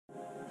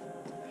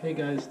Hey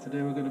guys,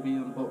 today we're going to be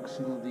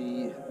unboxing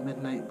the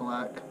Midnight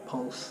Black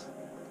Pulse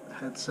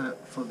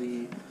headset for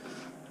the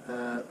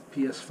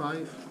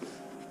PS5.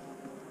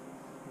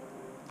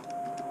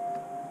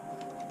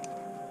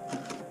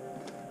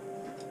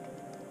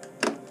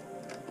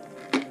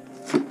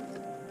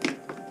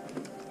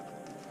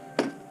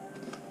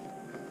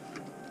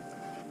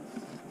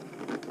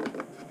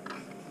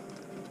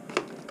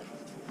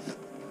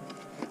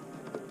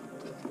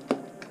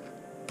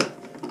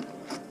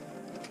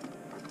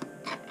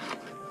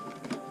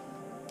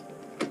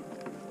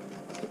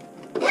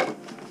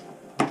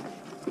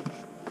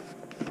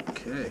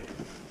 Okay.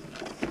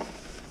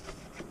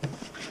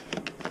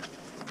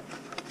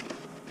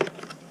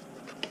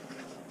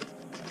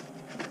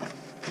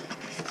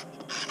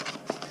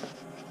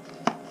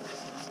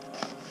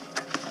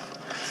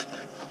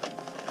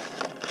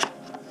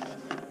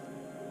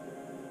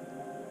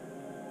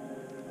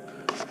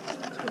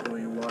 Got all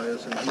your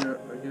wires in here,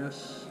 I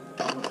guess.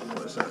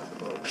 What is that at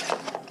the bottom?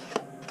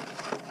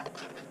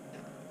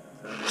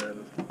 And then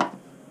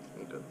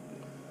we got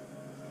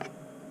the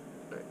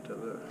connector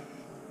there.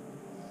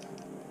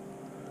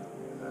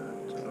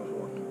 And another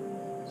one.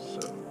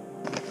 So,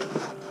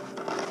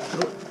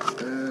 oh,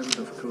 and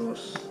of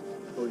course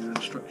all your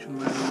instruction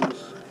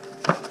manuals.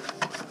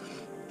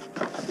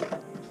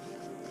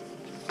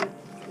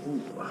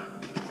 Ooh.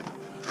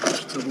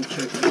 Just double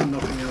check there's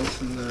nothing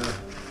else in the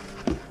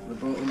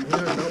bottom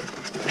here. Nope.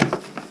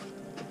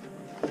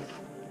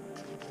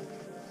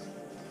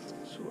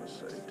 So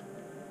side.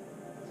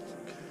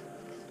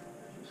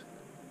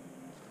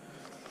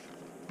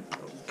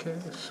 Okay,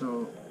 so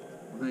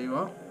there you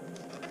are.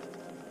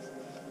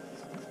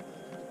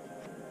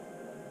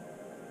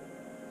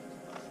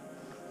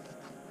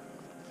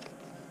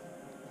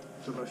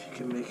 Don't know if you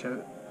can make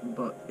out,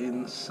 but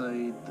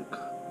inside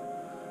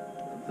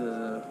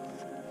the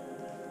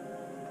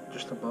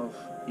just above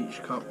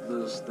each cup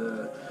there's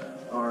the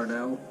R and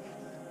L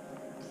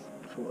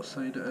for what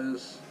side it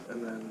is,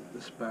 and then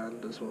this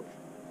band is what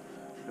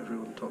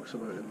everyone talks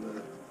about in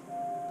the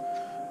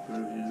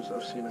reviews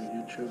I've seen on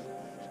YouTube.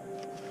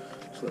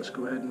 So let's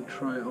go ahead and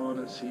try it on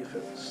and see if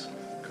it's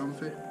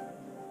comfy.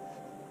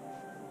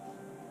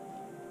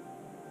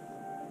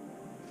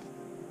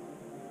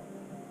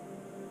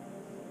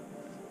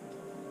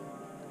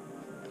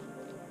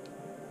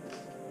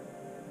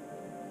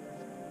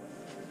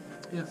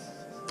 Yeah,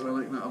 I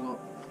like that a lot.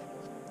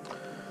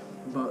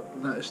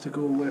 But that is to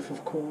go with,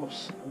 of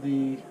course,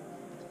 the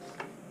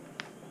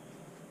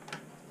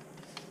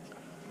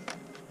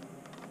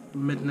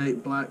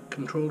Midnight Black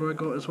controller I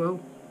got as well.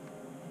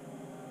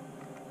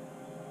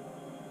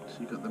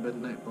 So you got the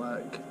Midnight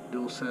Black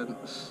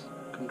DualSense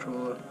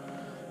controller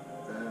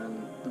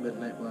and the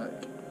Midnight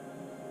Black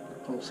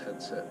Pulse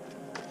headset.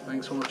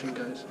 Thanks for watching,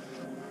 guys.